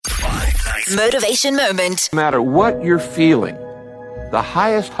Motivation Moment. No matter what you're feeling, the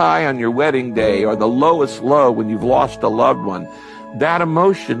highest high on your wedding day or the lowest low when you've lost a loved one, that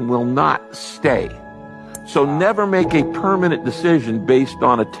emotion will not stay. So never make a permanent decision based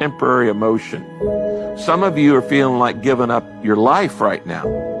on a temporary emotion. Some of you are feeling like giving up your life right now.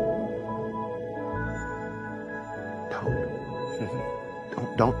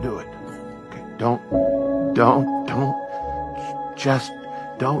 Don't do it. Okay, don't. Just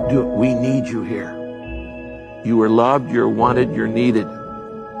don't do it. We need you here. You are loved, you're wanted, you're needed.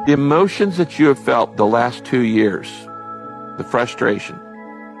 The emotions that you have felt the last 2 years, the frustration,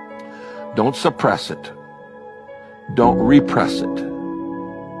 don't suppress it. Don't repress it.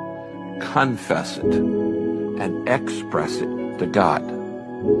 Confess it and express it to God.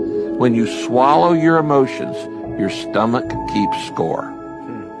 When you swallow your emotions, your stomach keeps score.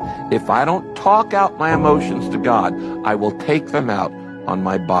 If I don't talk out my emotions to God, I will take them out on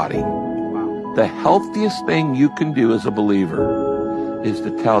my body. The healthiest thing you can do as a believer is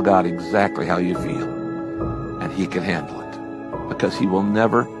to tell God exactly how you feel, and He can handle it because He will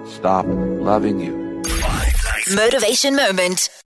never stop loving you. Motivation Moment.